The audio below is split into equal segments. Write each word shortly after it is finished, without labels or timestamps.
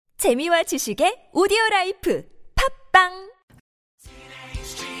재미와 지식의 오디오라이프 팝빵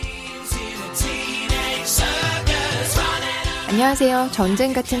안녕하세요.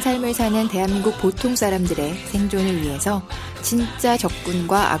 전쟁 같은 삶을 사는 대한민국 보통 사람들의 생존을 위해서 진짜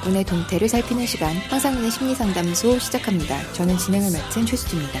적군과 아군의 동태를 살피는 시간, 황상민의 심리상담소 시작합니다. 저는 진행을 맡은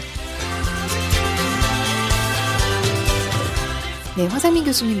최수지입니다. 네, 황상민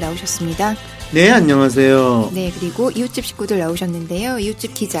교수님 나오셨습니다. 네, 안녕하세요. 네, 그리고 이웃집 식구들 나오셨는데요.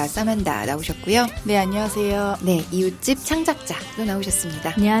 이웃집 기자 싸만다 나오셨고요. 네, 안녕하세요. 네, 이웃집 창작자도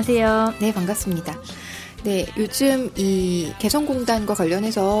나오셨습니다. 안녕하세요. 네, 반갑습니다. 네, 요즘 이 개성공단과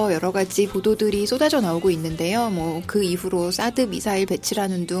관련해서 여러 가지 보도들이 쏟아져 나오고 있는데요. 그 이후로 사드 미사일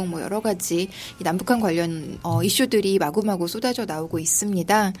배치라는 등 여러 가지 이 남북한 관련 이슈들이 마구마구 쏟아져 나오고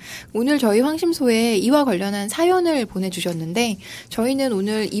있습니다. 오늘 저희 황심소에 이와 관련한 사연을 보내주셨는데 저희는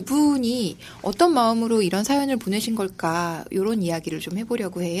오늘 이분이 어떤 마음으로 이런 사연을 보내신 걸까 이런 이야기를 좀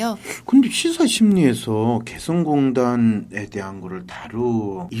해보려고 해요. 근데 시사심리에서 개성공단에 대한 거를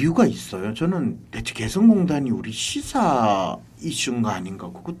다룰 이유가 있어요. 저는 대체 개성공단이 우리 시사 이슈인가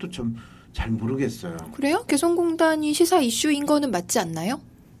아닌가 그것도 좀 잘 모르겠어요. 그래요? 개성공단이 시사 이슈인 거는 맞지 않나요?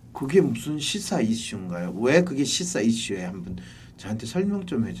 그게 무슨 시사 이슈인가요? 왜 그게 시사 이슈예요? 한번 저한테 설명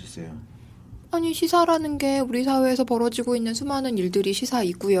좀 해주세요. 아니, 시사라는 게 우리 사회에서 벌어지고 있는 수많은 일들이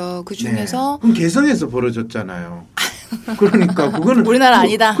시사이고요. 그 중에서 네. 그럼 개성에서 벌어졌잖아요. 그러니까 그거는 우리나라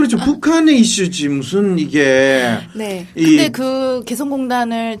아니다. 그렇죠. 북한의 이슈지 무슨 이게. 네. 근데 그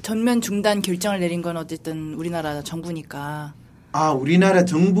개성공단을 전면 중단 결정을 내린 건 어쨌든 우리나라 정부니까. 아, 우리나라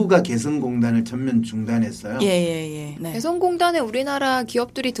정부가 개성공단을 전면 중단했어요? 예. 네. 개성공단에 우리나라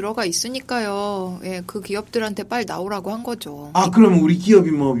기업들이 들어가 있으니까요. 예, 그 기업들한테 빨리 나오라고 한 거죠. 아, 그럼 우리 기업이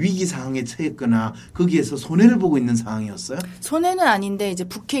위기 상황에 처했거나 거기에서 손해를 보고 있는 상황이었어요? 손해는 아닌데 이제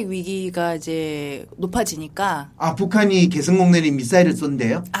북핵 위기가 이제 높아지니까. 아, 북한이 개성공단에 미사일을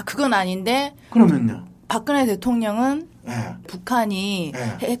쏜대요? 아, 그건 아닌데. 그러면요? 박근혜 대통령은 네. 북한이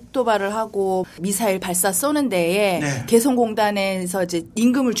네. 핵 도발을 하고 미사일 발사 쏘는 데에 네. 개성공단에서 이제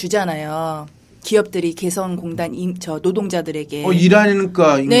임금을 주잖아요. 기업들이 개성공단 노동자들에게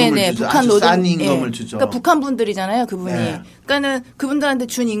일하니까 임금을 네네, 주죠. 북한 아주 싼 임금을 네. 주죠. 그러니까 북한 분들이잖아요, 그분이. 네. 그러니까는 그분들한테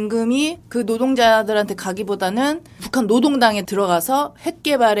준 임금이 그 노동자들한테 가기보다는 북한 노동당에 들어가서 핵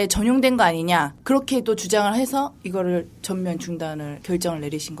개발에 전용된 거 아니냐. 그렇게도 주장을 해서 이거를 전면 중단을 결정을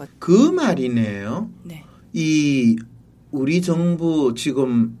내리신 거죠. 그 말이네요. 네. 우리 정부,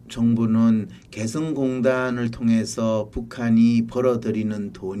 지금 정부는 개성공단을 통해서 북한이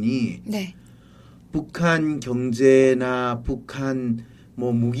벌어들이는 돈이 네. 북한 경제나 북한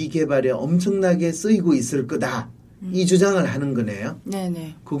무기 개발에 엄청나게 쓰이고 있을 거다. 이 주장을 하는 거네요.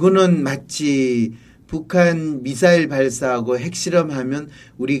 네네. 그거는 마치 북한 미사일 발사하고 핵실험하면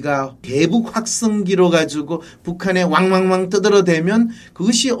우리가 대북 확성기로 가지고 북한에 왕왕왕 떠들어대면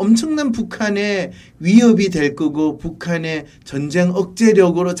그것이 엄청난 북한의 위협이 될 거고 북한의 전쟁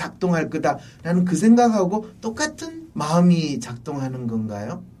억제력으로 작동할 거다라는 그 생각하고 똑같은 마음이 작동하는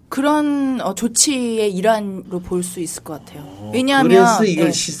건가요? 그런 조치의 일환으로 볼 수 있을 것 같아요. 왜냐하면 그래서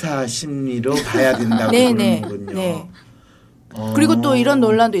이걸 시사 심리로 봐야 된다고 그러는군요. 네. 그리고 또 이런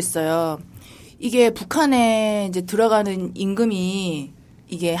논란도 있어요. 이게 북한에 이제 들어가는 임금이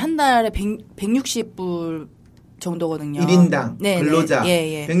이게 한 달에 160불 정도거든요. 1인당 네, 근로자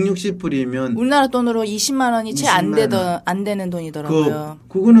예. 160불이면 우리나라 돈으로 20만 원이 채 안 되는 돈이더라고요.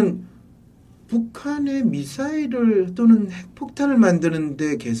 그거는 북한의 미사일을 또는 핵폭탄을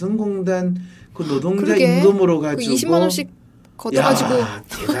만드는데 개성공단 그 노동자 임금으로 가지고 20만 원씩 걷어가지고.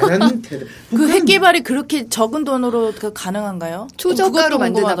 대단한 그 핵 개발이 그렇게 적은 돈으로 가능한가요? 초저가로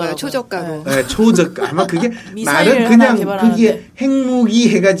만드나 봐요. 초저가로. 네, 초저가. 아마 그게 미사일을 말은 그냥 그게 핵무기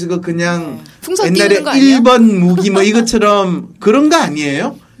해가지고 그냥 옛날에 1번 무기 이것처럼 그런 거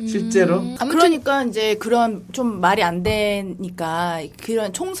아니에요? 실제로? 그러니까 이제 그런 좀 말이 안 되니까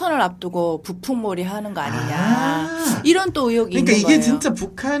그런 총선을 앞두고 북풍몰이 하는 거 아니냐. 이런 또 의혹이 있는 거예요. 그러니까 이게 진짜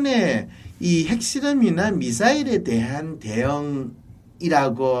북한의 이 핵실험이나 미사일에 대한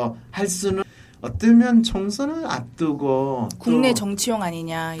대응이라고 할 수는 어쩌면 총선을 앞두고 국내 정치용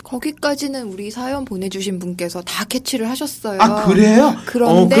아니냐. 거기까지는 우리 사연 보내주신 분께서 다 캐치를 하셨어요. 아, 그래요?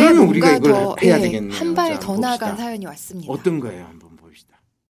 그런데 그러면 우리가 뭔가 이걸 해야 되겠네요. 한 발 더 봅시다. 나간 사연이 왔습니다. 어떤 거예요? 한번 봅시다.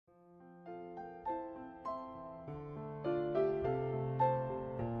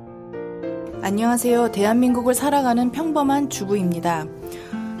 안녕하세요. 대한민국을 살아가는 평범한 주부입니다.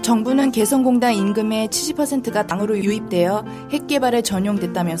 정부는 개성공단 임금의 70%가 당으로 유입되어 핵 개발에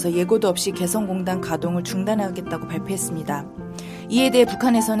전용됐다면서 예고도 없이 개성공단 가동을 중단하겠다고 발표했습니다. 이에 대해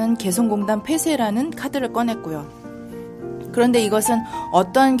북한에서는 개성공단 폐쇄라는 카드를 꺼냈고요. 그런데 이것은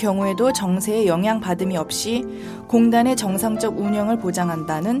어떠한 경우에도 정세에 영향받음이 없이 공단의 정상적 운영을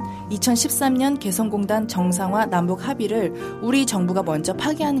보장한다는 2013년 개성공단 정상화 남북 합의를 우리 정부가 먼저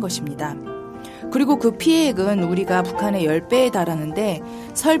파기한 것입니다. 그리고 그 피해액은 우리가 북한의 10배에 달하는데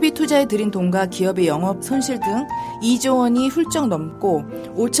설비 투자에 들인 돈과 기업의 영업 손실 등 2조 원이 훌쩍 넘고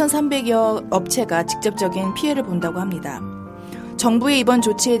 5,300여 업체가 직접적인 피해를 본다고 합니다. 정부의 이번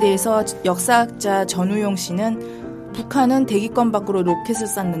조치에 대해서 역사학자 전우용 씨는 북한은 대기권 밖으로 로켓을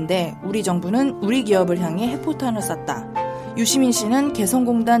쐈는데 우리 정부는 우리 기업을 향해 핵포탄을 쐈다. 유시민 씨는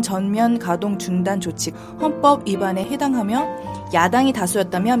개성공단 전면 가동 중단 조치 헌법 위반에 해당하며 야당이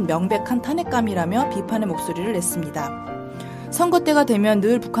다수였다면 명백한 탄핵감이라며 비판의 목소리를 냈습니다. 선거 때가 되면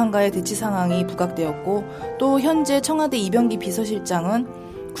늘 북한과의 대치 상황이 부각되었고 또 현재 청와대 이병기 비서실장은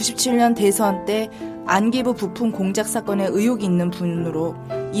 97년 대선 때 안기부 부품 공작 사건에 의혹이 있는 분으로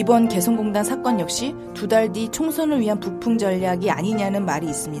이번 개성공단 사건 역시 2달 뒤 총선을 위한 북풍전략이 아니냐는 말이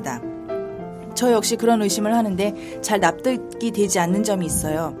있습니다. 저 역시 그런 의심을 하는데 잘 납득이 되지 않는 점이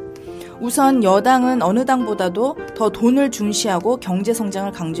있어요. 우선 여당은 어느 당보다도 더 돈을 중시하고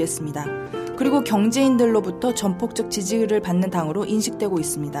경제성장을 강조했습니다. 그리고 경제인들로부터 전폭적 지지를 받는 당으로 인식되고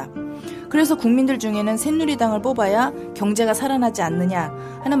있습니다. 그래서 국민들 중에는 새누리당을 뽑아야 경제가 살아나지 않느냐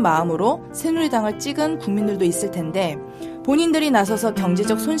하는 마음으로 새누리당을 찍은 국민들도 있을 텐데 본인들이 나서서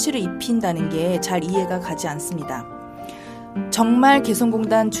경제적 손실을 입힌다는 게 잘 이해가 가지 않습니다. 정말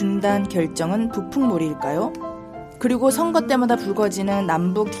개성공단 중단 결정은 북풍몰이일까요? 그리고 선거 때마다 불거지는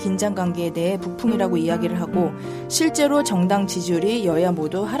남북 긴장관계에 대해 북풍이라고 이야기를 하고 실제로 정당 지지율이 여야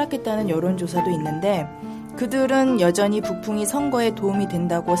모두 하락했다는 여론조사도 있는데 그들은 여전히 북풍이 선거에 도움이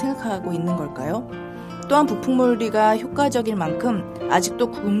된다고 생각하고 있는 걸까요? 또한 북풍몰이가 효과적일 만큼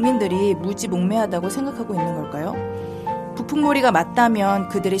아직도 국민들이 무지몽매하다고 생각하고 있는 걸까요? 북풍몰이가 맞다면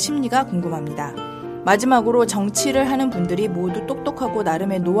그들의 심리가 궁금합니다. 마지막으로 정치를 하는 분들이 모두 똑똑하고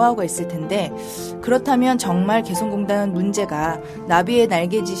나름의 노하우가 있을 텐데 그렇다면 정말 개성공단 문제가 나비의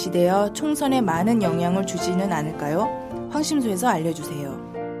날개짓이 되어 총선에 많은 영향을 주지는 않을까요? 황심소에서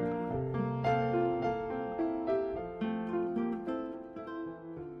알려주세요.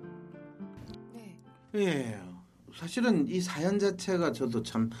 예, 사실은 이 사연 자체가 저도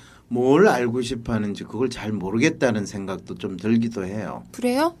참 뭘 알고 싶어 하는지 그걸 잘 모르겠다는 생각도 좀 들기도 해요.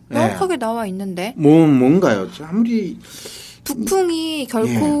 그래요? 명확하게 나와 있는데. 뭔가요? 아무리 북풍이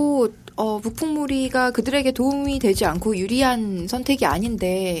결코 북풍몰이가 그들에게 도움이 되지 않고 유리한 선택이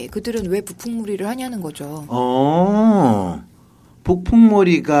아닌데 그들은 왜 북풍몰이를 하냐는 거죠.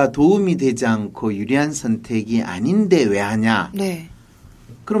 북풍몰이가 도움이 되지 않고 유리한 선택이 아닌데 왜 하냐? 네.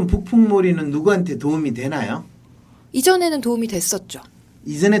 그럼 북풍몰이는 누구한테 도움이 되나요? 이전에는 도움이 됐었죠.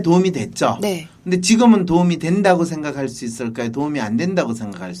 이전에 도움이 됐죠? 네. 근데 지금은 도움이 된다고 생각할 수 있을까요? 도움이 안 된다고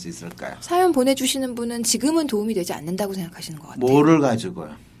생각할 수 있을까요? 사연 보내주시는 분은 지금은 도움이 되지 않는다고 생각하시는 것 같아요. 뭐를 가지고요?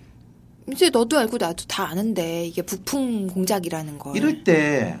 이제 너도 알고 나도 다 아는데 이게 북풍 공작이라는 걸. 이럴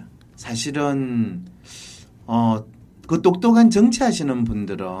때 사실은 그 똑똑한 정치하시는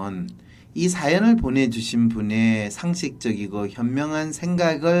분들은 이 사연을 보내주신 분의 상식적이고 현명한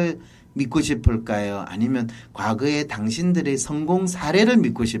생각을 믿고 싶을까요? 아니면 과거의 당신들의 성공 사례를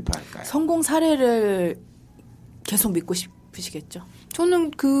믿고 싶어 할까요? 성공 사례를 계속 믿고 싶으시겠죠?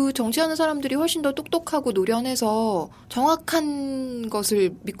 저는 그 정치하는 사람들이 훨씬 더 똑똑하고 노련해서 정확한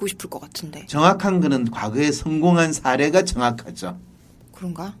것을 믿고 싶을 것 같은데. 정확한 거는 과거에 성공한 사례가 정확하죠.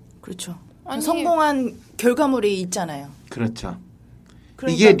 그런가? 그렇죠. 아니, 성공한 결과물이 있잖아요. 그렇죠.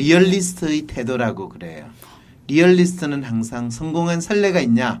 그러니까 이게 리얼리스트의 태도라고 그래요. 리얼리스트는 항상 성공한 선례가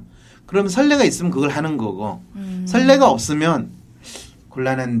있냐? 그럼 선례가 있으면 그걸 하는 거고 선례가 없으면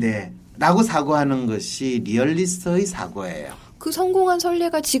곤란한데 라고 사고하는 것이 리얼리스트의 사고예요. 그 성공한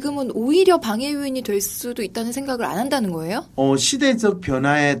선례가 지금은 오히려 방해 요인이 될 수도 있다는 생각을 안 한다는 거예요? 시대적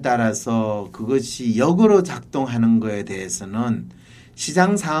변화에 따라서 그것이 역으로 작동하는 거에 대해서는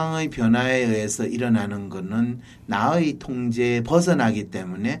시장 상황의 변화에 의해서 일어나는 것은 나의 통제에 벗어나기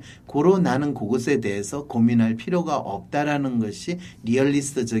때문에 고로 나는 그것에 대해서 고민할 필요가 없다라는 것이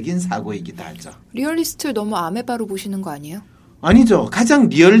리얼리스트적인 사고이기도 하죠. 리얼리스트를 너무 아메바로 보시는 거 아니에요? 아니죠. 가장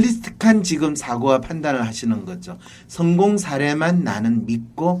리얼리스틱한 지금 사고와 판단을 하시는 거죠. 성공 사례만 나는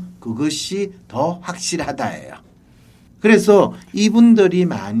믿고 그것이 더 확실하다예요. 그래서 이분들이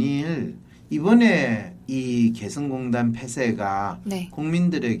만일 이번에 이 개성공단 폐쇄가 네.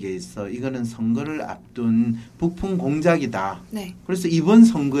 국민들에게 있어 이거는 선거를 앞둔 북풍 공작이다. 네. 그래서 이번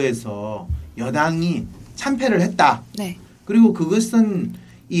선거에서 여당이 참패를 했다. 네. 그리고 그것은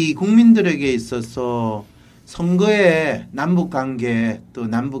이 국민들에게 있어서 선거에 남북관계 또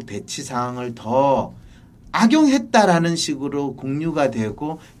남북 대치 상황을 더 악용했다라는 식으로 공유가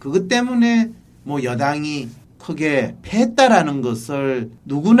되고 그것 때문에 뭐 여당이 크게 패했다라는 것을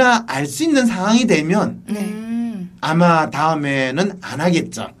누구나 알 수 있는 상황이 되면 아마 다음에는 안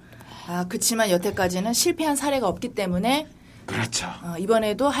하겠죠. 그렇지만 여태까지는 실패한 사례가 없기 때문에 그렇죠.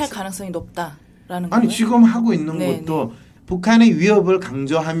 이번에도 할 가능성이 높다라는 거예요. 아니 지금 하고 있는 것도 북한의 위협을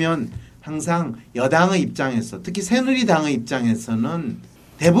강조하면 항상 여당의 입장에서 특히 새누리당의 입장에서는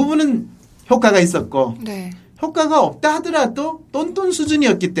대부분은 효과가 있었고 효과가 없다 하더라도 똔똔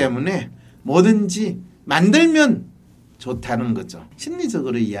수준이었기 때문에 뭐든지 만들면 좋다는 거죠.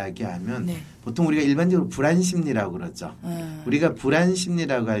 심리적으로 이야기하면 보통 우리가 일반적으로 불안심리라고 그러죠. 우리가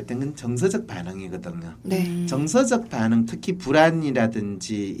불안심리라고 할 때는 정서적 반응이거든요. 정서적 반응, 특히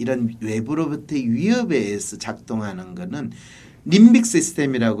불안이라든지 이런 외부로부터의 위협에 의해서 작동하는 거는 림빅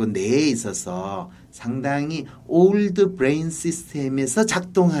시스템이라고 뇌에 있어서 상당히 올드 브레인 시스템에서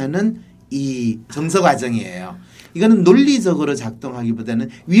작동하는 이 정서 과정이에요. 이거는 논리적으로 작동하기보다는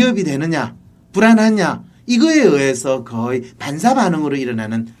위협이 되느냐, 불안하냐 이거에 의해서 거의 반사 반응으로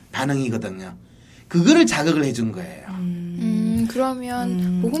일어나는 반응이거든요. 그거를 자극을 해준 거예요.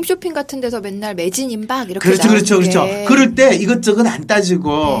 그러면 뭐 홈쇼핑 같은 데서 맨날 매진 임박 이렇게 그렇죠. 그럴 때 이것저것 안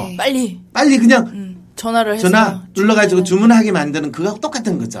따지고 빨리 그냥 전화 눌러가지고 주문하게 만드는 그거하고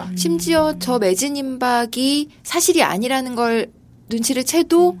똑같은 거죠. 심지어 저 매진 임박이 사실이 아니라는 걸 눈치를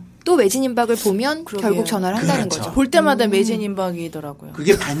채도 또 매진 임박을 보면 결국 전화를 한다는 거죠. 볼 때마다 매진 임박이더라고요.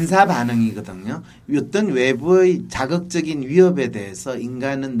 그게 반사 반응이거든요. 어떤 외부의 자극적인 위협에 대해서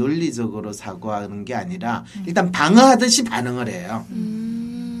인간은 논리적으로 사고하는 게 아니라 일단 방어하듯이 반응을 해요.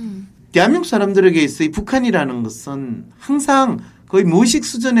 대한민국 사람들에게 있어 이 북한이라는 것은 항상 거의 무의식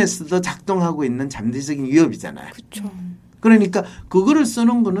수준에서도 작동하고 있는 잠재적인 위협이잖아요. 그렇죠. 그러니까 그거를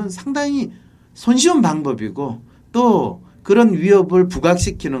쓰는 거는 상당히 손쉬운 방법이고 또 그런 위협을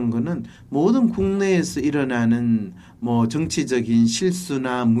부각시키는 거는 모든 국내에서 일어나는 뭐 정치적인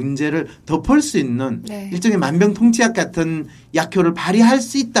실수나 문제를 덮을 수 있는 일종의 만병통치약 같은 약효를 발휘할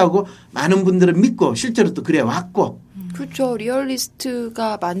수 있다고 많은 분들은 믿고 실제로 또 그래 왔고. 그렇죠.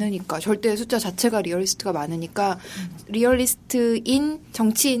 리얼리스트가 많으니까 절대 숫자 자체가 리얼리스트가 많으니까 리얼리스트인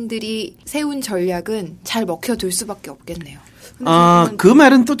정치인들이 세운 전략은 잘 먹혀들 수밖에 없겠네요. 그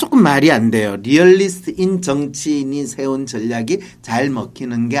말은 또 조금 말이 안 돼요. 리얼리스트인 정치인이 세운 전략이 잘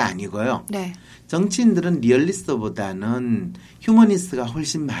먹히는 게 아니고요. 정치인들은 리얼리스트보다는 휴머니스트가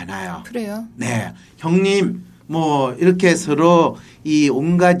훨씬 많아요. 그래요? 네. 형님, 뭐, 이렇게 서로 이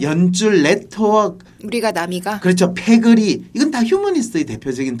온갖 연줄, 네트워크. 우리가 남이가? 그렇죠. 패거리. 이건 다 휴머니스트의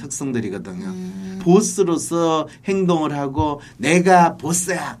대표적인 특성들이거든요. 보스로서 행동을 하고 내가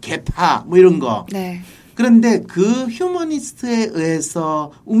보스야, 개파, 뭐 이런 거. 그런데 그 휴머니스트에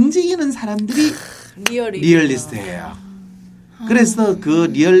의해서 움직이는 사람들이 리얼리스트예요. 그래서 그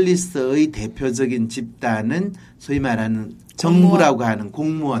리얼리스트의 대표적인 집단은 소위 말하는 정부라고 하는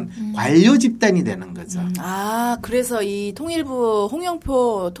공무원, 관료 집단이 되는 거죠. 그래서 이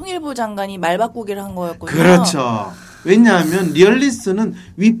홍영표 통일부 장관이 말 바꾸기를 한 거였군요. 그렇죠. 왜냐하면 리얼리스트는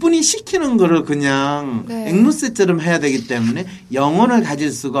윗분이 시키는 거를 그냥 앵무새처럼 해야 되기 때문에 영혼을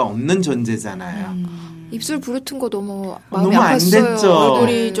가질 수가 없는 존재잖아요. 입술 부르튼 거 너무 마음이 너무 안 아팠어요. 됐죠.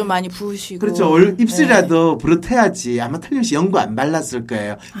 얼굴이 좀 많이 부으시고. 그렇죠. 입술이라도 부릇해야지. 아마 틀림없이 연고 안 발랐을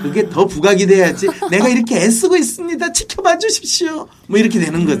거예요. 그게 더 부각이 돼야지. 내가 이렇게 애쓰고 있습니다. 지켜봐 주십시오. 뭐 이렇게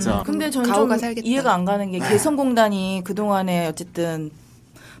되는 거죠. 근데 저는 좀 이해가 안 가는 게 개성공단이 그동안에 어쨌든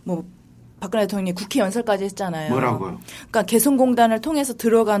뭐 박근혜 대통령이 국회 연설까지 했잖아요. 뭐라고요? 그러니까 개성공단을 통해서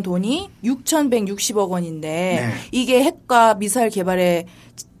들어간 돈이 6,160억 원인데 이게 핵과 미사일 개발에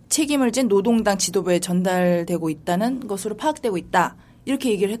책임을 진 노동당 지도부에 전달되고 있다는 것으로 파악되고 있다.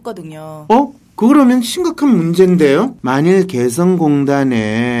 이렇게 얘기를 했거든요. 그러면 심각한 문제인데요. 만일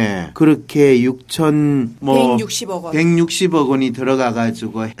개성공단에 그렇게 160억 원이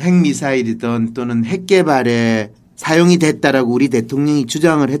들어가가지고 핵미사일이든 또는 핵개발에 사용이 됐다라고 우리 대통령이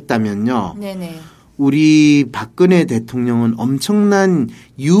주장을 했다면요. 우리 박근혜 대통령은 엄청난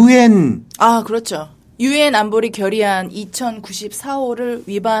유엔 그렇죠. 유엔 안보리 결의안 2094호를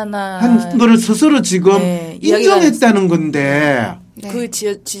위반한 한 거를 스스로 지금 인정했다는 건데 그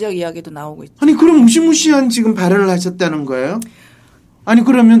지적 이야기도 나오고 있죠. 아니 그럼 무시무시한 지금 발언을 하셨다는 거예요? 아니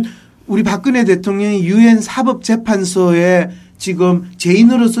그러면 우리 박근혜 대통령이 유엔 사법재판소에 지금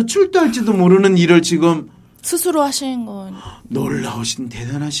죄인으로서 출두할지도 모르는 일을 지금 스스로 하신 건 놀라우신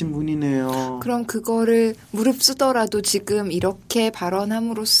대단하신 분이네요. 그럼 그거를 무릅쓰더라도 지금 이렇게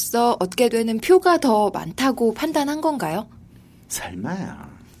발언함으로써 얻게 되는 표가 더 많다고 판단한 건가요? 설마요.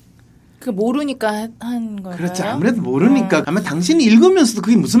 모르니까 한 거예요. 그렇죠. 아무래도 모르니까 아마 당신이 읽으면서도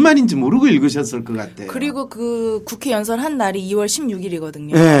그게 무슨 말인지 모르고 읽으셨을 것 같아요. 그리고 그 국회 연설한 날이 2월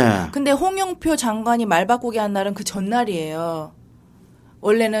 16일이거든요. 네. 근데 홍영표 장관이 말 바꾸게 한 날은 그 전날이에요.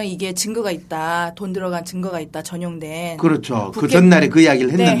 원래는 이게 증거가 있다. 돈 들어간 증거가 있다. 전용된. 그렇죠. 그 전날에 그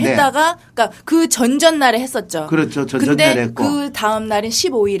이야기를 했는데. 네, 했다가 그러니까 그 전전날에 했었죠. 그렇죠. 전전날에 했고. 그 다음 날인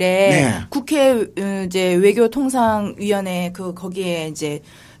 15일에 네. 국회 이제 외교통상위원회 거기에 이제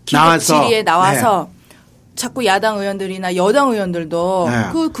나와서 질의에 나와서 네. 자꾸 야당 의원들이나 여당 의원들도 네.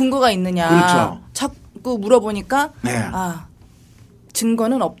 그 근거가 있느냐. 그렇죠. 자꾸 물어보니까 네.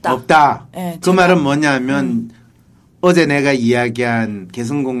 증거는 없다. 없다. 네, 그 말은 뭐냐면 어제 내가 이야기한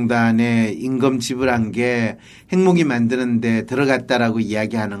개성공단에 임금 지불한 게 핵무기 만드는데 들어갔다라고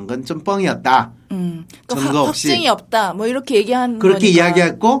이야기하는 건 좀 뻥이었다. 증거 없이. 확증이 없다. 뭐 이렇게 얘기한 그렇게 거니까.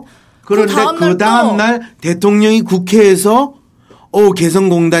 이야기했고 그런데 그 다음 날 대통령이 국회에서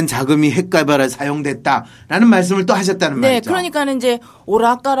개성공단 자금이 핵개발에 사용됐다라는 말씀을 또 하셨다는 네, 말이죠. 그러니까는 이제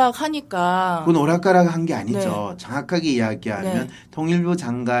오락가락 하니까. 그건 오락가락 한 게 아니죠. 네. 정확하게 이야기하면 네. 통일부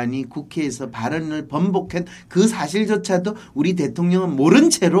장관이 국회에서 발언을 번복한 그 사실조차도 우리 대통령은 모른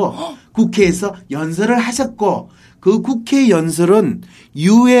채로 국회에서 연설을 하셨고 그 국회 연설은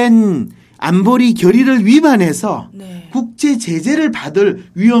유엔 안보리 결의를 위반해서 네. 국제 제재를 받을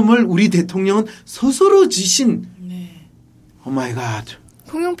위험을 우리 대통령은 스스로 지신 오 마이 갓.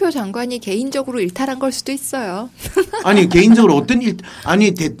 홍영표 장관이 개인적으로 일탈한 걸 수도 있어요. 아니 개인적으로 어떤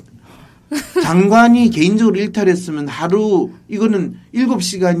장관이 개인적으로 일탈했으면 하루 이거는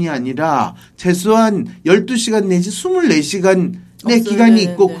 7시간이 아니라 최소한 12시간 내지 24시간 내 기간이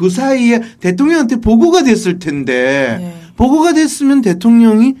있고 그 사이에 대통령한테 보고가 됐을 텐데 보고가 됐으면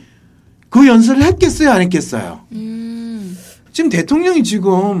대통령이 그 연설을 했겠어요 안 했겠어요? 지금 대통령이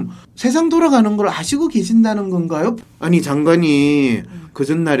지금 세상 돌아가는 걸 아시고 계신다는 건가요? 아니 장관이 그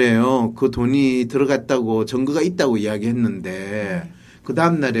전날에요. 그 돈이 들어갔다고 증거가 있다고 이야기했는데 그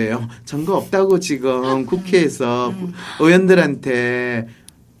다음 날에요. 증거 없다고 지금 국회에서 의원들한테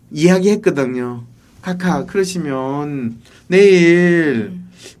이야기했거든요. 카카 그러시면 내일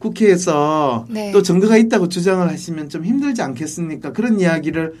국회에서 네. 또 증거가 있다고 주장을 하시면 좀 힘들지 않겠습니까? 그런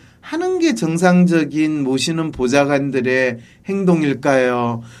이야기를 하는 게 정상적인 모시는 보좌관들의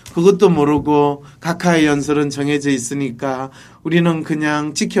행동일까요? 그것도 모르고 각하의 연설은 정해져 있으니까 우리는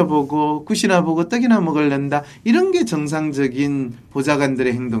그냥 지켜보고 굿이나 보고 떡이나 먹을랜다. 이런 게 정상적인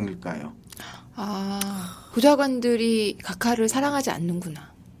보좌관들의 행동일까요? 보좌관들이 각하를 사랑하지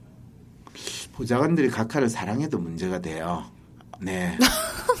않는구나. 보좌관들이 각하를 사랑해도 문제가 돼요. 네.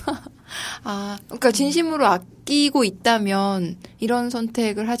 그러니까 진심으로 아끼고 있다면 이런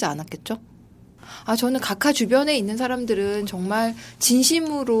선택을 하지 않았겠죠? 저는 각하 주변에 있는 사람들은 정말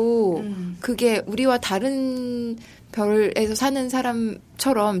진심으로 그게 우리와 다른 별에서 사는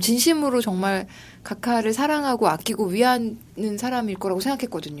사람처럼 진심으로 정말 각하를 사랑하고 아끼고 위하는 사람일 거라고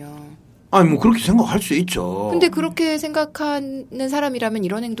생각했거든요. 아니 뭐 그렇게 생각할 수 있죠. 근데 그렇게 생각하는 사람이라면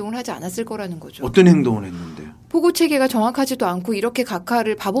이런 행동을 하지 않았을 거라는 거죠. 어떤 행동을 했는데요? 보고 체계가 정확하지도 않고 이렇게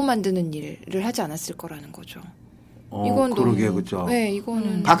각하를 바보 만드는 일을 하지 않았을 거라는 거죠. 이건 그러게 너무, 그죠. 네,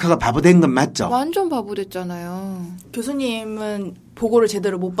 이거는 각하가 바보 된 건 맞죠. 완전 바보 됐잖아요. 교수님은 보고를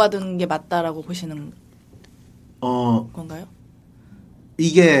제대로 못 받은 게 맞다라고 보시는 건가요?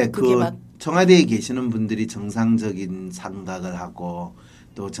 이게 청와대에 계시는 분들이 정상적인 생각을 하고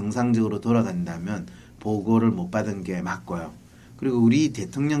또 정상적으로 돌아간다면 보고를 못 받은 게 맞고요. 그리고 우리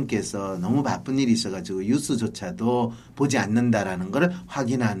대통령께서 너무 바쁜 일이 있어가지고 뉴스조차도 보지 않는다라는 걸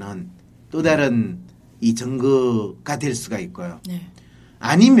확인하는 또 다른 이 증거가 될 수가 있고요. 네.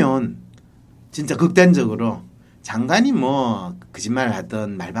 아니면 진짜 극단적으로 장관이 뭐 거짓말을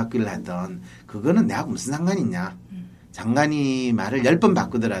하든 말바꾸기를 하든 그거는 내하고 무슨 상관이 있냐. 장관이 말을 10번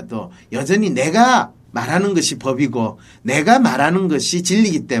바꾸더라도 여전히 내가 말하는 것이 법이고 내가 말하는 것이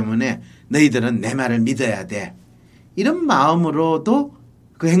진리이기 때문에 너희들은 내 말을 믿어야 돼. 이런 마음으로도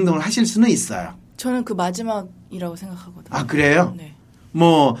그 행동을 하실 수는 있어요. 저는 그 마지막이라고 생각하거든요. 그래요? 네.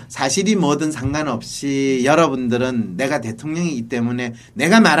 뭐 사실이 뭐든 상관없이 여러분들은 내가 대통령이기 때문에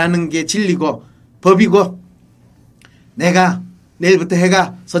내가 말하는 게 진리고 법이고 내가 내일부터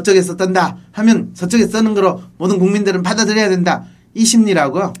해가 서쪽에서 뜬다 하면 서쪽에서 뜨는 거로 모든 국민들은 받아들여야 된다. 이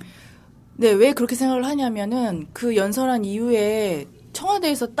심리라고요? 네, 왜 그렇게 생각을 하냐면은 그 연설한 이후에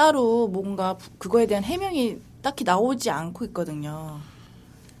청와대에서 따로 뭔가 그거에 대한 해명이 딱히 나오지 않고 있거든요.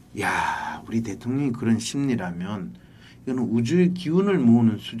 야, 우리 대통령이 그런 심리라면 이거는 우주의 기운을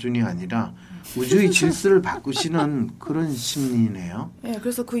모으는 수준이 아니라 우주의 질서를 바꾸시는 그런 심리네요. 네,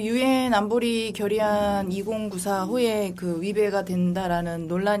 그래서 그 유엔 안보리 결의안 2094호에 그 위배가 된다라는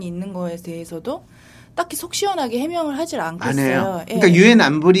논란이 있는 거에 대해서도 딱히 속 시원하게 해명을 하질 않고 안 해요. 있어요. 그러니까 유엔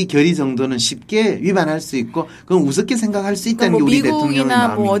안보리 결의 정도는 쉽게 위반할 수 있고 그건 우습게 생각할 수 있다는 그러니까 게 우리 대통령의 미국이나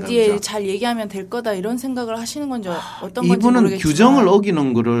마음인 뭐 어디에 거죠. 잘 얘기하면 될 거다 이런 생각을 하시는 건지 어떤 건지 이분은 모르겠지만 규정을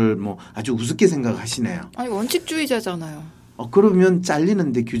어기는 거를 뭐 아주 우습게 생각하시네요. 아니 원칙주의자잖아요. 그러면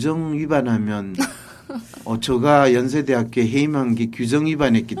잘리는데 규정 위반하면 제가 연세대학교에 해임한 게 규정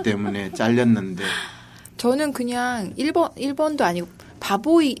위반했기 때문에 잘렸는데 저는 그냥 1번도 아니고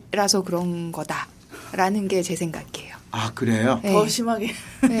바보이라서 그런 거다라는 게 제 생각이에요. 아 그래요? 네. 더 심하게.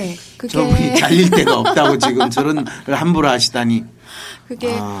 네, 그게 저분이 잘릴 데가 없다고 지금 저런 걸 함부로 하시다니.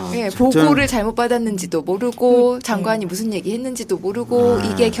 그게 보고를 잘못 받았는지도 모르고 장관이 무슨 얘기 했는지도 모르고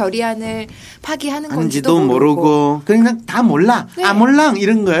이게 결의안을 파기하는 건지도 모르고 그냥 다 몰라. 네. 몰랑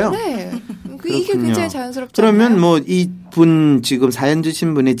이런 거예요. 네. 이게 굉장히 자연스럽죠. 그러면 뭐 이분 지금 사연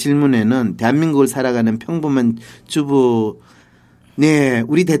주신 분의 질문에는 대한민국을 살아가는 평범한 주부 네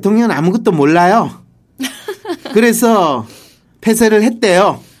우리 대통령은 아무것도 몰라요. 그래서 폐쇄를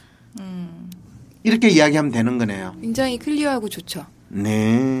했대요. 이렇게 이야기하면 되는 거네요. 굉장히 클리어하고 좋죠.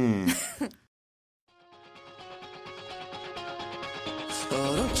 네.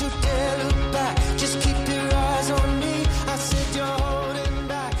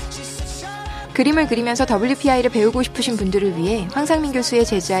 그림을 그리면서 WPI를 배우고 싶으신 분들을 위해 황상민 교수의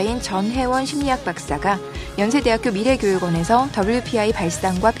제자인 전혜원 심리학 박사가 연세대학교 미래교육원에서 WPI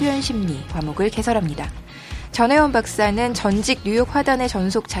발상과 표현심리 과목을 개설합니다. 전혜원 박사는 전직 뉴욕 화단의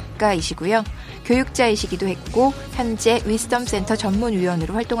전속 작가이시고요. 교육자이시기도 했고 현재 위스덤센터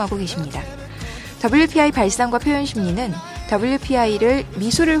전문위원으로 활동하고 계십니다. WPI 발상과 표현심리는 WPI를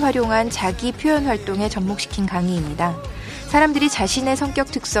미술을 활용한 자기 표현 활동에 접목시킨 강의입니다. 사람들이 자신의 성격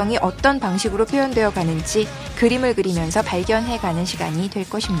특성이 어떤 방식으로 표현되어 가는지 그림을 그리면서 발견해가는 시간이 될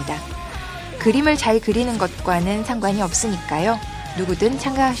것입니다. 그림을 잘 그리는 것과는 상관이 없으니까요. 누구든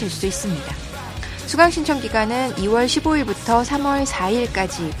참가하실 수 있습니다. 수강 신청 기간은 2월 15일부터 3월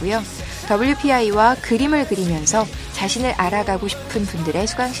 4일까지이고요. WPI와 그림을 그리면서 자신을 알아가고 싶은 분들의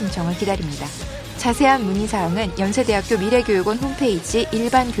수강 신청을 기다립니다. 자세한 문의사항은 연세대학교 미래교육원 홈페이지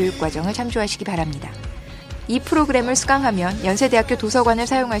일반 교육과정을 참조하시기 바랍니다. 이 프로그램을 수강하면 연세대학교 도서관을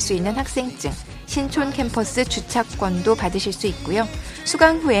사용할 수 있는 학생증, 신촌 캠퍼스 주차권도 받으실 수 있고요.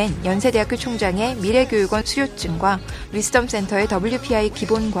 수강 후엔 연세대학교 총장의 미래교육원 수료증과 위스덤센터의 WPI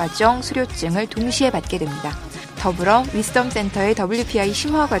기본과정 수료증을 동시에 받게 됩니다. 더불어 위스덤센터의 WPI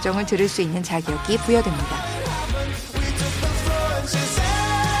심화과정을 들을 수 있는 자격이 부여됩니다.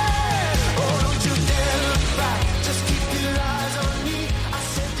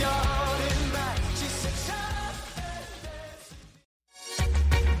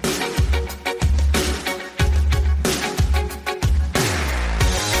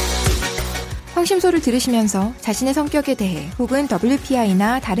 황심소를 들으시면서 자신의 성격에 대해 혹은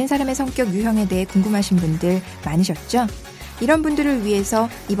WPI나 다른 사람의 성격 유형에 대해 궁금하신 분들 많으셨죠? 이런 분들을 위해서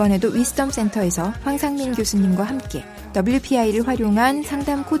이번에도 위스덤센터에서 황상민 교수님과 함께 WPI를 활용한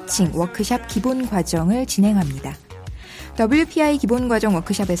상담 코칭 워크샵 기본 과정을 진행합니다. WPI 기본 과정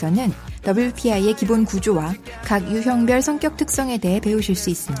워크샵에서는 WPI의 기본 구조와 각 유형별 성격 특성에 대해 배우실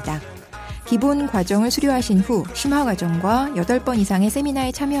수 있습니다. 기본 과정을 수료하신 후 심화 과정과 8번 이상의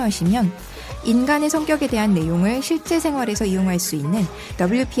세미나에 참여하시면 인간의 성격에 대한 내용을 실제 생활에서 이용할 수 있는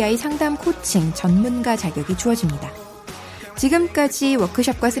WPI 상담 코칭 전문가 자격이 주어집니다. 지금까지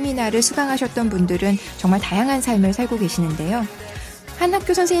워크숍과 세미나를 수강하셨던 분들은 정말 다양한 삶을 살고 계시는데요. 한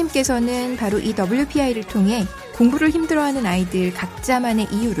학교 선생님께서는 바로 이 WPI를 통해 공부를 힘들어하는 아이들 각자만의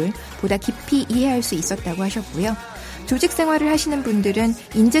이유를 보다 깊이 이해할 수 있었다고 하셨고요. 조직 생활을 하시는 분들은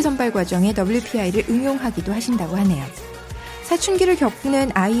인재 선발 과정에 WPI를 응용하기도 하신다고 하네요. 사춘기를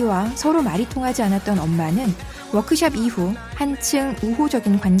겪는 아이와 서로 말이 통하지 않았던 엄마는 워크숍 이후 한층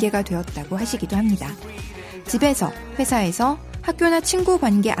우호적인 관계가 되었다고 하시기도 합니다. 집에서, 회사에서, 학교나 친구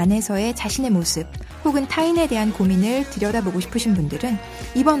관계 안에서의 자신의 모습 혹은 타인에 대한 고민을 들여다보고 싶으신 분들은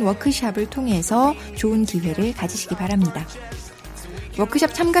이번 워크숍을 통해서 좋은 기회를 가지시기 바랍니다.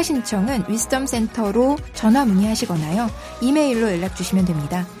 워크숍 참가 신청은 위스덤센터로 전화 문의하시거나요. 이메일로 연락 주시면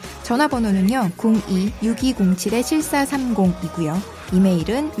됩니다. 전화번호는요. 02-6207-7430이고요.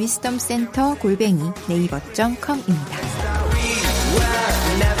 이메일은 wisdomcenter@naver.com입니다.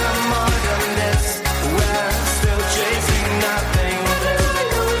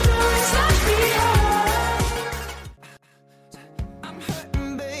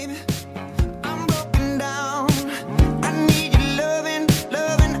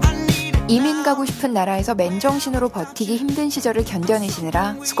 이민 가고 싶은 나라에서 맨정신으로 버티기 힘든 시절을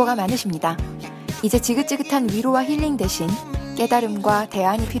견뎌내시느라 수고가 많으십니다. 이제 지긋지긋한 위로와 힐링 대신 깨달음과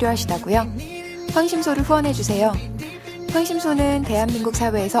대안이 필요하시다고요? 황심소를 후원해주세요. 황심소는 대한민국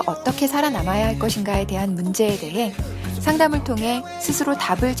사회에서 어떻게 살아남아야 할 것인가에 대한 문제에 대해 상담을 통해 스스로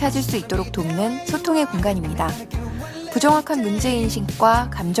답을 찾을 수 있도록 돕는 소통의 공간입니다. 부정확한 문제인식과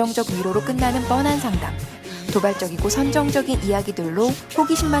감정적 위로로 끝나는 뻔한 상담, 도발적이고 선정적인 이야기들로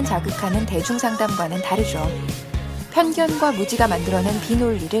호기심만 자극하는 대중상담과는 다르죠. 편견과 무지가 만들어낸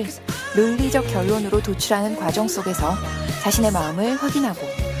비논리를 논리적 결론으로 도출하는 과정 속에서 자신의 마음을 확인하고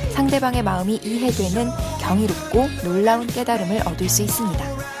상대방의 마음이 이해되는 경이롭고 놀라운 깨달음을 얻을 수 있습니다.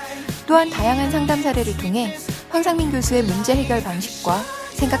 또한 다양한 상담 사례를 통해 황상민 교수의 문제 해결 방식과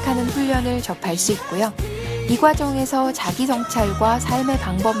생각하는 훈련을 접할 수 있고요. 이 과정에서 자기 성찰과 삶의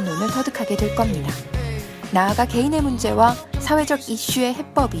방법론을 터득하게 될 겁니다. 나아가 개인의 문제와 사회적 이슈의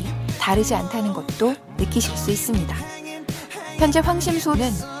해법이 다르지 않다는 것도 느끼실 수 있습니다. 현재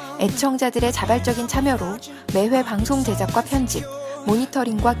황심소는 애청자들의 자발적인 참여로 매회 방송 제작과 편집,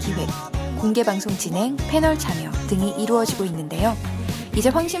 모니터링과 기획, 공개방송 진행, 패널 참여 등이 이루어지고 있는데요. 이제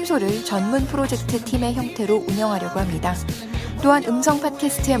황심소를 전문 프로젝트 팀의 형태로 운영하려고 합니다. 또한 음성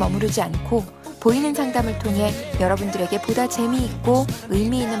팟캐스트에 머무르지 않고 보이는 상담을 통해 여러분들에게 보다 재미있고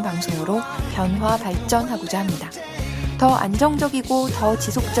의미 있는 방송으로 변화 발전하고자 합니다. 더 안정적이고 더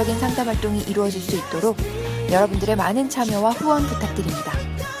지속적인 상담 활동이 이루어질 수 있도록 여러분들의 많은 참여와 후원 부탁드립니다.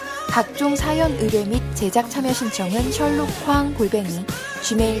 각종 사연 의뢰 및 제작 참여 신청은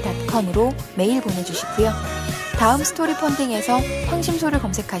sherlockhwang@gmail.com으로 메일 보내주시고요. 다음 스토리 펀딩에서 황심소를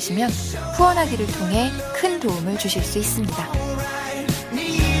검색하시면 후원하기를 통해 큰 도움을 주실 수 있습니다.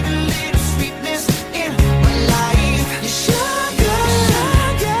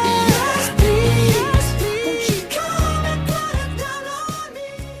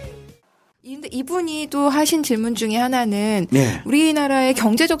 이분이 또 하신 질문 중에 하나는 네. 우리나라의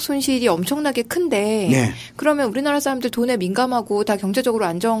경제적 손실이 엄청나게 큰데 네. 그러면 우리나라 사람들 돈에 민감하고 다 경제적으로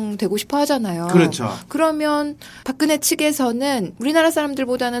안정되고 싶어 하잖아요. 그렇죠. 그러면 박근혜 측에서는 우리나라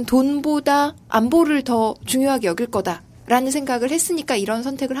사람들보다는 돈보다 안보를 더 중요하게 여길 거다라는 생각을 했으니까 이런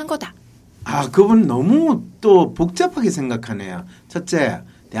선택을 한 거다. 그분 너무 또 복잡하게 생각하네요. 첫째,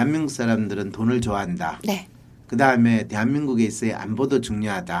 대한민국 사람들은 돈을 좋아한다. 네. 그다음에 대한민국에 있어야 안보도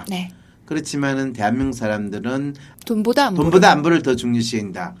중요하다. 네. 그렇지만은 대한민국 사람들은 돈보다 안보를 더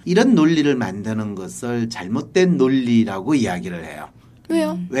중요시한다. 이런 논리를 만드는 것을 잘못된 논리라고 이야기를 해요.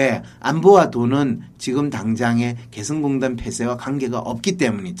 왜요? 왜? 안보와 돈은 지금 당장의 개성공단 폐쇄와 관계가 없기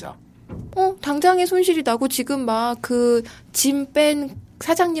때문이죠. 당장의 손실이 나고 지금 막 그 짐 뺀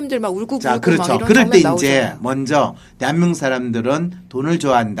사장님들 막 울고 불고 그렇죠. 막 이런 그럴 때 장면 이제 나오잖아요. 먼저 대한민국 사람들은 돈을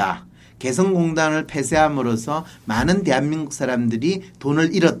좋아한다. 개성공단을 폐쇄함으로써 많은 대한민국 사람들이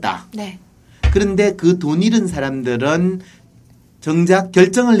돈을 잃었다. 네. 그런데 그 돈 잃은 사람들은 정작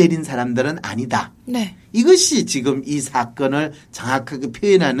결정을 내린 사람들은 아니다. 네. 이것이 지금 이 사건을 정확하게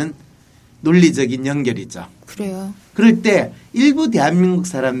표현하는 논리적인 연결이죠. 그래요. 그럴 때 일부 대한민국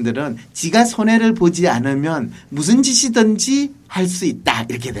사람들은 지가 손해를 보지 않으면 무슨 짓이든지 할 수 있다.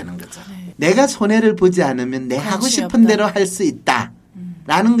 이렇게 되는 거죠. 네. 내가 손해를 보지 않으면 내 하고 싶은 대로 할 수 있다.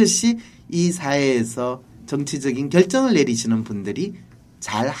 라는 것이 이 사회에서 정치적인 결정을 내리시는 분들이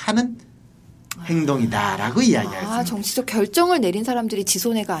잘 하는 행동이다라고 이야기할 수 있습니다. 정치적 결정을 내린 사람들이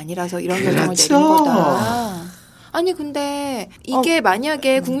지손해가 아니라서 이런 결정을 그렇죠. 내린 거다. 아니 근데 이게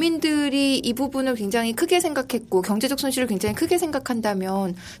만약에 국민들이 이 부분을 굉장히 크게 생각했고 경제적 손실을 굉장히 크게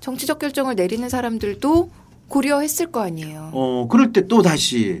생각한다면 정치적 결정을 내리는 사람들도 고려했을 거 아니에요. 그럴 때 또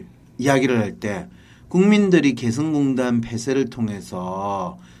다시 이야기를 할 때 국민들이 개성공단 폐쇄를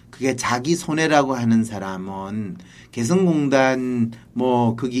통해서 그게 자기 손해라고 하는 사람은 개성공단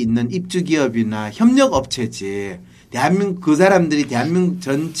거기 있는 입주기업이나 협력업체지 대한민국 그 사람들이 대한민국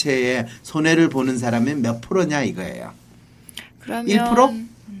전체에 손해를 보는 사람이 몇 프로냐 이거예요. 그러면 1%?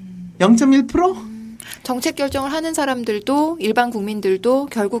 0.1%? 정책 결정을 하는 사람들도 일반 국민들도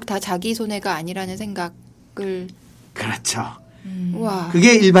결국 다 자기 손해가 아니라는 생각을 그렇죠. 와.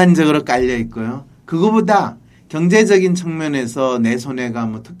 그게 일반적으로 깔려 있고요. 그거보다 경제적인 측면에서 내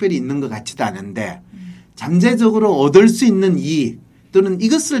손해가 특별히 있는 것 같지도 않은데 잠재적으로 얻을 수 있는 이익 또는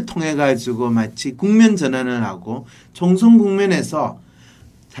이것을 통해 가지고 마치 국면 전환을 하고 총선 국면에서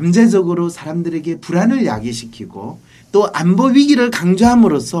잠재적으로 사람들에게 불안을 야기시키고 또 안보 위기를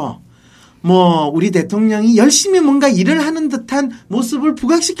강조함으로써 우리 대통령이 열심히 뭔가 일을 하는 듯한 모습을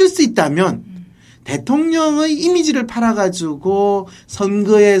부각시킬 수 있다면 대통령의 이미지를 팔아가지고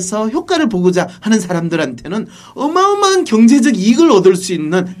선거에서 효과를 보고자 하는 사람들한테는 어마어마한 경제적 이익을 얻을 수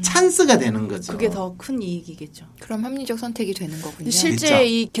있는 찬스가 되는 거죠. 그게 더 큰 이익이겠죠. 그럼 합리적 선택이 되는 거군요. 실제 그렇죠.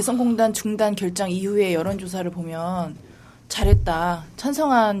 이 개성공단 중단 결정 이후의 여론조사를 보면 잘했다.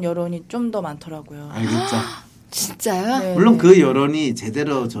 찬성한 여론이 좀 더 많더라고요. 알겠죠. 진짜요? 네. 물론 그 여론이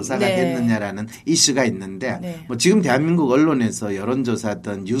제대로 조사가 네. 됐느냐라는 이슈가 있는데 네. 지금 대한민국 언론에서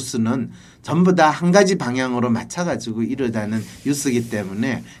여론조사했던 뉴스는 전부 다 한 가지 방향으로 맞춰가지고 이러다는 뉴스이기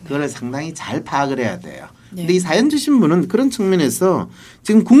때문에 그걸 상당히 잘 파악을 해야 돼요. 네. 근데 이 사연 주신 분은 그런 측면에서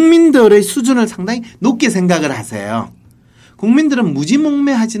지금 국민들의 수준을 상당히 높게 생각을 하세요. 국민들은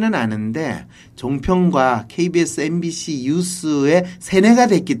무지몽매하지는 않은데 종편과 KBS, MBC 뉴스의 세뇌가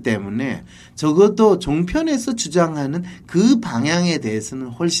됐기 때문에 적어도 종편에서 주장하는 그 방향에 대해서는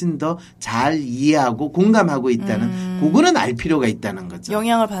훨씬 더 잘 이해하고 공감하고 있다는 그거는 알 필요가 있다는 거죠.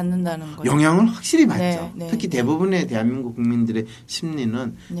 영향을 받는다는 거죠. 영향을 확실히 받죠. 네, 네, 특히 네. 대부분의 대한민국 국민들의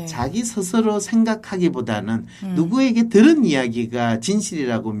심리는 네. 자기 스스로 생각하기보다는 누구에게 들은 이야기가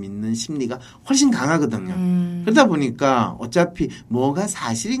진실이라고 믿는 심리가 훨씬 강하거든요. 그러다 보니까 어차피 뭐가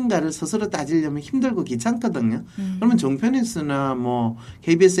사실인가를 스스로 따지려면 힘들고 귀찮거든요. 그러면 종편에서나 뭐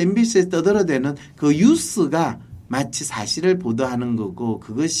KBS, MBC에 떠들어대는 그 뉴스가 마치 사실을 보도하는 거고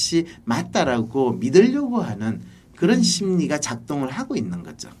그것이 맞다라고 믿으려고 하는 그런 심리가 작동을 하고 있는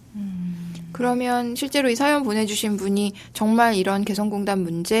거죠. 그러면 실제로 이 사연 보내주신 분이 정말 이런 개성공단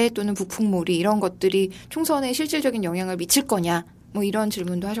문제 또는 북풍몰이 이런 것들이 총선에 실질적인 영향을 미칠 거냐 뭐 이런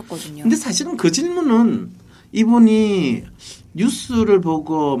질문도 하셨거든요. 근데 사실은 그 질문은 이분이 뉴스를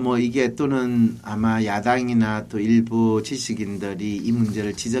보고 뭐 이게 또는 아마 야당이나 또 일부 지식인들이 이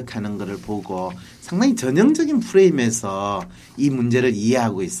문제를 지적하는 것을 보고 상당히 전형적인 프레임에서 이 문제를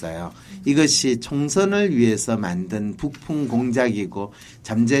이해하고 있어요. 이것이 총선을 위해서 만든 북풍 공작이고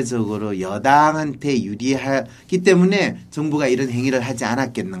잠재적으로 여당한테 유리하기 때문에 정부가 이런 행위를 하지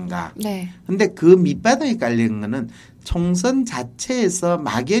않았겠는가. 네. 근데 그 밑바닥에 깔린 거는 총선 자체에서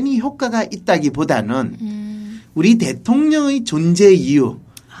막연히 효과가 있다기보다는 우리 대통령의 존재 이유,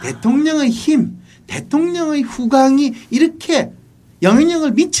 대통령의 힘, 대통령의 후광이 이렇게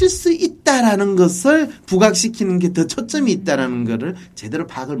영향력을 미칠 수 있다라는 것을 부각시키는 게 더 초점이 있다라는 것을 제대로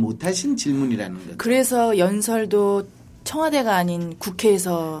파악을 못하신 질문이라는 거죠. 그래서 연설도 청와대가 아닌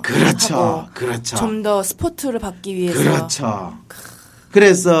국회에서 그렇죠, 하고 그렇죠. 좀 더 스포트를 받기 위해서 그렇죠.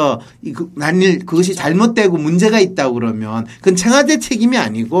 그래서 만일 그것이 잘못되고 문제가 있다고 그러면 그건 청와대 책임이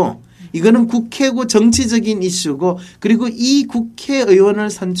아니고 이거는 국회고 정치적인 이슈고 그리고 이 국회의원을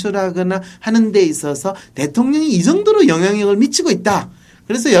선출하거나 하는 데 있어서 대통령이 이 정도로 영향력을 미치고 있다.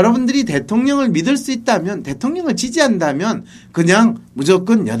 그래서 여러분들이 대통령을 믿을 수 있다면 대통령을 지지한다면 그냥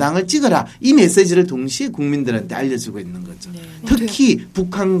무조건 여당을 찍어라. 이 메시지를 동시에 국민들한테 알려주고 있는 거죠. 네. 특히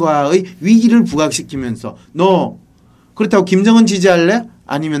북한과의 위기를 부각시키면서 너 그렇다고 김정은 지지할래?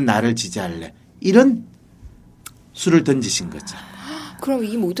 아니면 나를 지지할래? 이런 수를 던지신 거죠. 그럼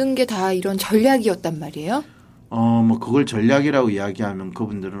이 모든 게 다 이런 전략이었단 말이에요? 뭐 그걸 전략이라고 이야기하면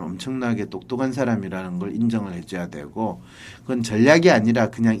그분들은 엄청나게 똑똑한 사람이라는 걸 인정을 해줘야 되고 그건 전략이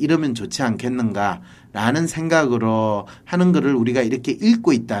아니라 그냥 이러면 좋지 않겠는가라는 생각으로 하는 거를 우리가 이렇게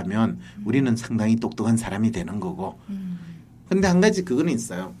읽고 있다면 우리는 상당히 똑똑한 사람이 되는 거고. 그런데 한 가지 그거는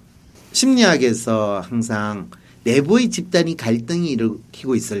있어요. 심리학에서 항상 내부의 집단이 갈등이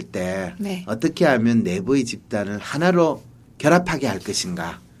일으키고 있을 때 네. 어떻게 하면 내부의 집단을 하나로 결합하게 할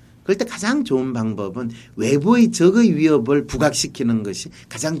것인가. 그럴 때 가장 좋은 방법은 외부의 적의 위협을 부각시키는 것이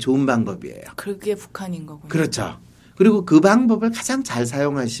가장 좋은 방법이에요. 그게 북한인 거군요. 그렇죠. 그리고 그 방법을 가장 잘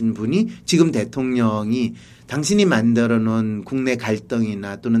사용하신 분이 지금 대통령이 당신이 만들어 놓은 국내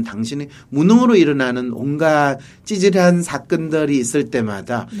갈등이나 또는 당신의 무능으로 일어나는 온갖 찌질한 사건들이 있을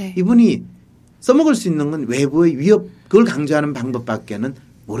때마다 네. 이분이 써먹을 수 있는 건 외부의 위협, 그걸 강조하는 방법밖에는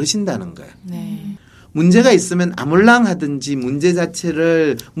모르신다는 거예요. 네. 문제가 있으면 아몰랑 하든지 문제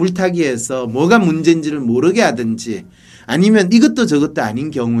자체를 물타기해서 뭐가 문제인지를 모르게 하든지 아니면 이것도 저것도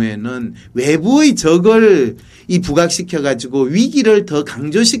아닌 경우에는 외부의 적을 부각시켜가지고 위기를 더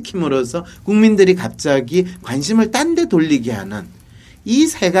강조시킴으로써 국민들이 갑자기 관심을 딴 데 돌리게 하는 이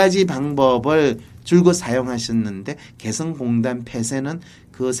세 가지 방법을 줄곧 사용하셨는데 개성공단 폐쇄는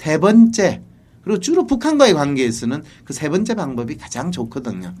그 세 번째 그리고 주로 북한과의 관계에서는 그 세 번째 방법이 가장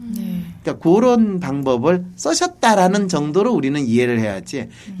좋거든요. 그러니까 그런 방법을 쓰셨다라는 정도로 우리는 이해를 해야지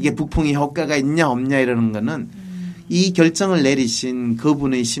이게 북풍이 효과가 있냐 없냐 이러는 거는 이 결정을 내리신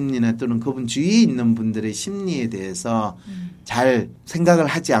그분의 심리나 또는 그분 주위에 있는 분들의 심리에 대해서 잘 생각을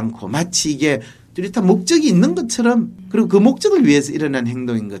하지 않고 마치 이게 뚜렷한 목적이 있는 것처럼 그리고 그 목적을 위해서 일어난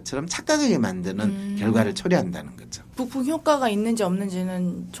행동인 것처럼 착각하게 만드는 결과를 초래한다는 거죠. 북풍 효과가 있는지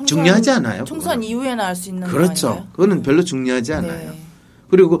없는지는 중요하지 않아요. 총선 그거는. 이후에는 알 수 있는 거 그렇죠. 아닌가요? 그거는 별로 중요하지 않아요. 네.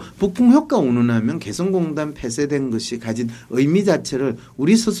 그리고 북풍 효과 운운하면 개성공단 폐쇄된 것이 가진 의미 자체를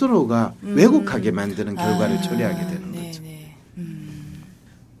우리 스스로가 왜곡하게 만드는 결과를 초래하게 되는 네, 거죠. 네.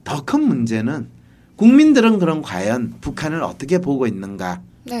 더 큰 문제는 국민들은 그럼 과연 북한을 어떻게 보고 있는가?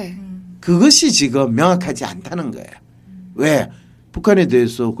 네. 그것이 지금 명확하지 않다는 거예요. 왜? 북한에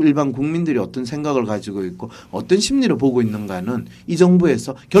대해서 일반 국민들이 어떤 생각을 가지고 있고 어떤 심리로 보고 있는가는 이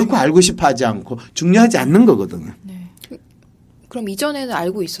정부에서 결코 알고 싶어 하지 않고 중요하지 않는 거거든요. 네. 그럼 이전에는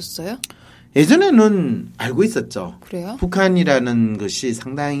알고 있었어요? 예전에는 알고 있었죠. 그래요? 북한이라는 것이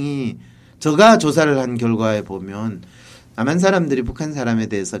상당히 제가 조사를 한 결과에 보면 남한 사람들이 북한 사람에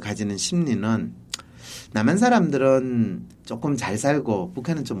대해서 가지는 심리는 남한 사람들은 조금 잘 살고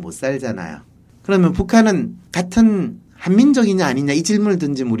북한은 좀 못 살잖아요. 그러면 북한은 같은 한민족이냐 아니냐 이 질문을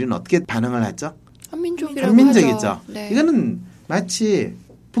던지면 우리는 어떻게 반응을 하죠? 한민족이라고 한민족이죠. 하죠. 네. 이거는 마치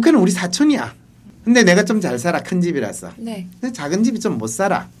북한은 우리 사촌이야. 근데 내가 좀 잘 살아. 큰 집이라서. 네. 근데 작은 집이 좀 못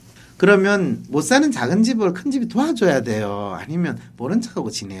살아. 그러면 못 사는 작은 집을 큰 집이 도와줘야 돼요. 아니면 모른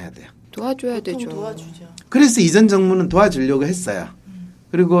척하고 지내야 돼요. 도와줘야 되죠. 도와주죠. 그래서 이전 정부는 도와주려고 했어요.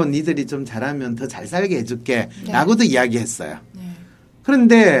 그리고 니들이 좀 잘하면 더 잘 살게 해줄게. 네. 라고도 이야기했어요. 네.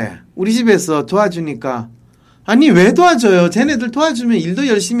 그런데 우리 집에서 도와주니까 아니 왜 도와줘요? 쟤네들 도와주면 일도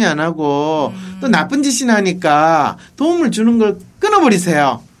열심히 안 하고 또 나쁜 짓이나 하니까 도움을 주는 걸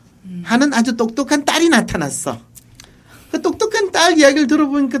끊어버리세요. 하는 아주 똑똑한 딸이 나타났어. 그 똑똑한 딸 이야기를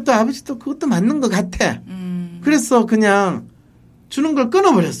들어보니까 또 아버지도 그것도 맞는 것 같아. 그래서 그냥 주는 걸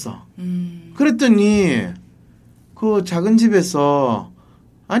끊어버렸어. 그랬더니 그 작은 집에서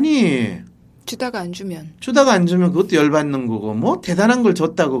아니 주다가 안 주면 그것도 열받는 거고 뭐 대단한 걸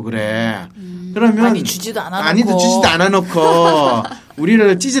줬다고 그래. 그러면 많이 주지도 않아놓고 많이도 주지도 않아놓고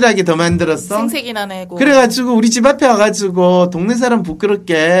우리를 찌질하게 더 만들었어. 생색이나 내고. 그래가지고 우리 집 앞에 와가지고 동네 사람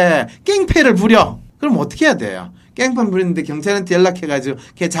부끄럽게 깽패를 부려. 그럼 어떻게 해야 돼요? 깽패 부리는데 경찰한테 연락해가지고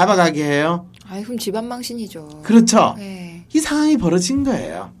걔 잡아가게 해요. 아이 그럼 집안 망신이죠. 그렇죠. 네. 이 상황이 벌어진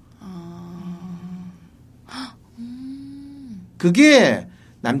거예요. 그게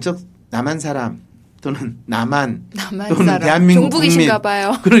남한 사람 또는 남한 또는 사람. 대한민국 종북이신가 국민.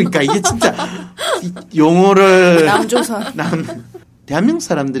 봐요. 그러니까 이게 진짜 용어를 남조선. 대한민국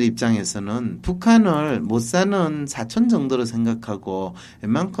사람들 입장에서는 북한을 못 사는 사촌 정도로 생각하고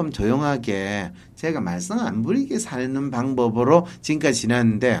웬만큼 조용하게 제가 말썽 안 부리게 사는 방법으로 지금까지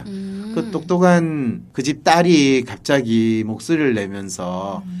지났는데 그 똑똑한 그 집 딸이 갑자기 목소리를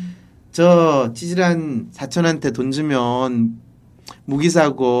내면서 저 찌질한 사촌한테 돈 주면 무기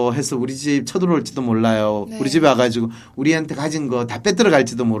사고 해서 우리 집 쳐들어올지도 몰라요. 네. 우리 집에 와가지고 우리한테 가진 거 다 빼들어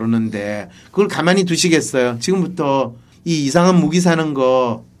갈지도 모르는데 그걸 가만히 두시겠어요? 지금부터 이 이상한 무기 사는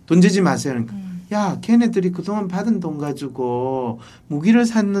거 돈 주지 마세요. 그러니까 야, 걔네들이 그동안 받은 돈 가지고 무기를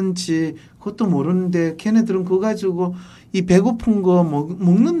샀는지 그것도 모르는데 걔네들은 그거 가지고 이 배고픈 거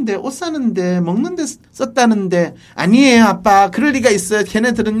먹는데 옷 사는데 먹는데 썼다는데 아니에요 아빠 그럴 리가 있어요.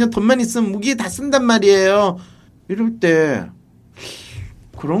 걔네들은요 돈만 있으면 무기에 다 쓴단 말이에요. 이럴 때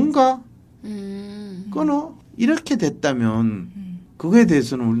그런가? 끊어? 이렇게 됐다면 그거에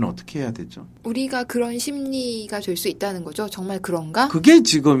대해서는 우리는 어떻게 해야 되죠? 우리가 그런 심리가 될 수 있다는 거죠. 정말 그런가? 그게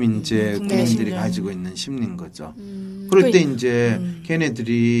지금 이제 국민들이 심리. 가지고 있는 심리인 거죠. 그럴 때 이제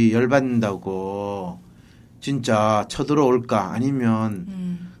걔네들이 열받는다고 진짜 쳐들어올까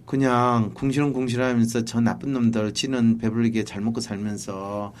아니면 그냥 궁시렁궁시렁하면서 저 나쁜 놈들 지는 배불리게 잘 먹고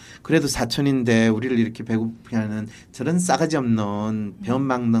살면서 그래도 사촌인데 우리를 이렇게 배고프게 하는 저런 싸가지 없는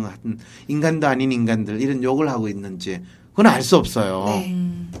배은망덕한 인간도 아닌 인간들 이런 욕을 하고 있는지 그건 알 수 없어요. 네.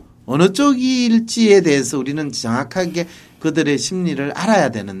 어느 쪽일지에 대해서 우리는 정확하게 그들의 심리를 알아야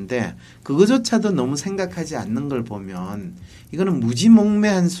되는데 그거조차도 너무 생각하지 않는 걸 보면 이거는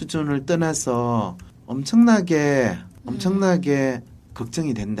무지몽매한 수준을 떠나서 엄청나게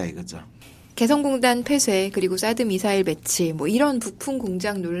걱정이 된다 이거죠. 개성공단 폐쇄 그리고 사드 미사일 배치 뭐 이런 부품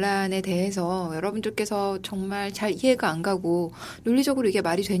공장 논란에 대해서 여러분들께서 정말 잘 이해가 안 가고 논리적으로 이게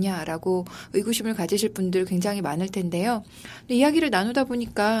말이 되냐라고 의구심을 가지실 분들 굉장히 많을 텐데요. 근데 이야기를 나누다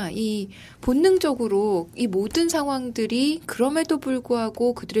보니까 이 본능적으로 이 모든 상황들이 그럼에도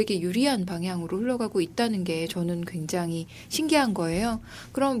불구하고 그들에게 유리한 방향으로 흘러가고 있다는 게 저는 굉장히 신기한 거예요.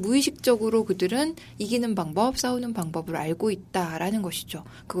 그럼 무의식적으로 그들은 이기는 방법, 싸우는 방법을 알고 있다라는 것이죠.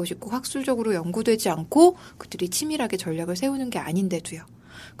 그것이 꼭 학술적으로 연구되지 않고 그들이 치밀하게 전략을 세우는 게 아닌데도요.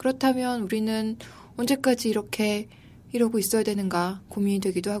 그렇다면 우리는 언제까지 이러고 있어야 되는가 고민이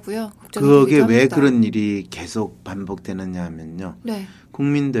되기도 하고요. 그게 왜 합니다. 그런 일이 계속 반복되느냐 하면요. 네.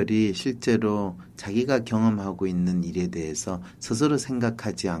 국민들이 실제로 자기가 경험하고 있는 일에 대해서 스스로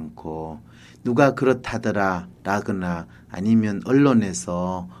생각하지 않고 누가 그렇다더라 라거나 아니면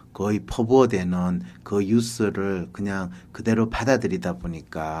언론에서 거의 퍼부어대는 그 뉴스를 그냥 그대로 받아들이다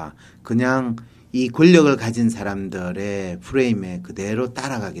보니까 그냥 이 권력을 가진 사람들의 프레임에 그대로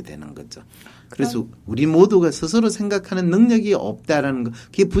따라가게 되는 거죠. 그래서 우리 모두가 스스로 생각하는 능력이 없다라는 거,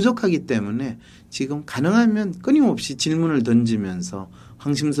 그게 부족하기 때문에 지금 가능하면 끊임없이 질문을 던지면서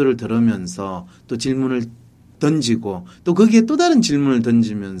황심소를 들으면서 또 질문을 던지고 또 거기에 또 다른 질문을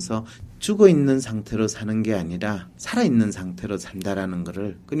던지면서 죽어 있는 상태로 사는 게 아니라 살아 있는 상태로 산다라는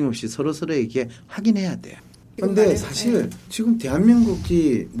거를 끊임없이 서로에게 확인해야 돼요. 그런데 사실 지금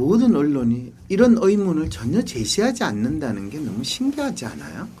대한민국이 모든 언론이 이런 의문을 전혀 제시하지 않는다는 게 너무 신기하지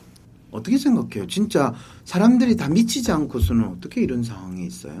않아요? 어떻게 생각해요? 진짜 사람들이 다 미치지 않고서는 어떻게 이런 상황이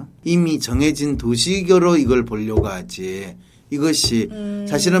있어요? 이미 정해진 도시계로 이걸 보려고 하지. 이것이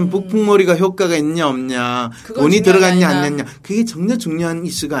사실은 북풍몰이가 효과가 있냐 없냐, 돈이 들어갔냐 안 했냐, 그게 전혀 중요한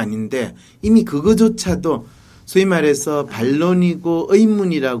이슈가 아닌데 이미 그거조차도 소위 말해서 반론이고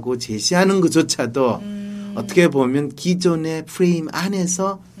의문이라고 제시하는 것조차도 어떻게 보면 기존의 프레임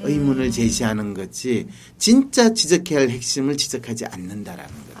안에서 의문을 제시하는 거지 진짜 지적해야 할 핵심을 지적하지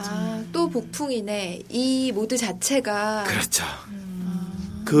않는다라는 거죠. 아, 또 복풍이네. 이 모드 자체가. 그렇죠.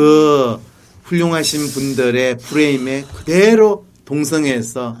 그 훌륭하신 분들의 프레임에 그대로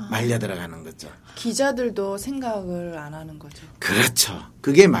동성해서 말려 들어가는 거죠. 기자들도 생각을 안 하는 거죠. 그렇죠.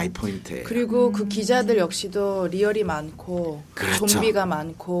 그게 마이 포인트예요. 그리고 그 기자들 역시도 리얼이 많고 그렇죠. 좀비가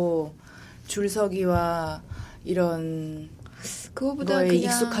많고 줄서기와 이런 그거보다 거에 그냥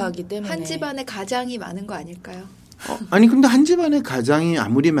익숙하기 때문에 한 집안에 가장이 많은 거 아닐까요? 아니 근데 한 집안의 가장이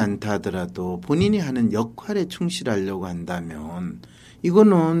아무리 많다 하더라도 본인이 하는 역할에 충실하려고 한다면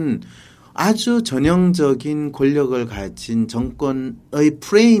이거는 아주 전형적인 권력을 가진 정권의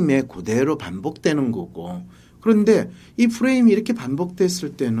프레임에 그대로 반복되는 거고, 그런데 이 프레임이 이렇게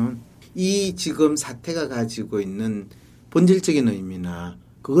반복됐을 때는 이 지금 사태가 가지고 있는 본질적인 의미나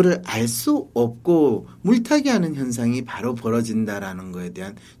그거를 알 수 없고 물타기하는 현상이 바로 벌어진다라는 거에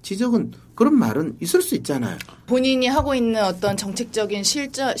대한 지적은, 그런 말은 있을 수 있잖아요. 본인이 하고 있는 어떤 정책적인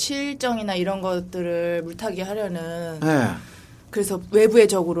실정이나 이런 것들을 물타기하려는 네. 그래서 외부의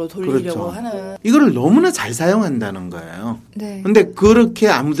적으로 돌리려고 그렇죠. 하는. 이거를 너무나 잘 사용한다는 거예요. 네. 근데 그렇게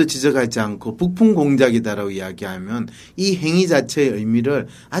아무도 지적하지 않고 북풍 공작이다라고 이야기하면 이 행위 자체의 의미를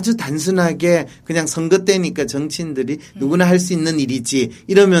아주 단순하게 그냥 선거 때니까 정치인들이 누구나 할 수 있는 일이지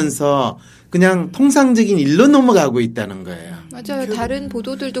이러면서 그냥 통상적인 일로 넘어가고 있다는 거예요. 맞아요. 다른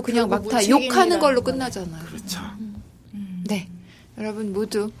보도들도 그냥 막 다 무책임이라는 욕하는 걸로 끝나잖아요. 그렇죠. 네. 여러분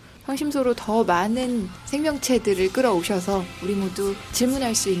모두 성심소로 더 많은 생명체들을 끌어오셔서 우리 모두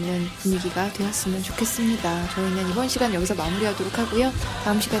질문할 수 있는 분위기가 되었으면 좋겠습니다. 저희는 이번 시간 여기서 마무리하도록 하고요.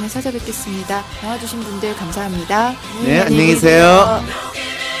 다음 시간에 찾아뵙겠습니다. 나와주신 분들 감사합니다. 네, 안녕히 계세요.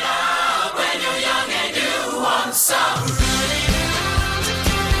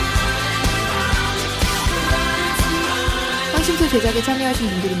 성심소 제작에 참여하신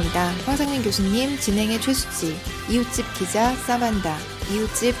분들입니다. 황상민 교수님, 진행의 최수지, 이웃집 기자 사만다,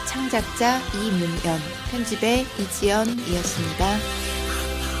 이웃집 창작자 이문연, 편집의 이지연이었습니다.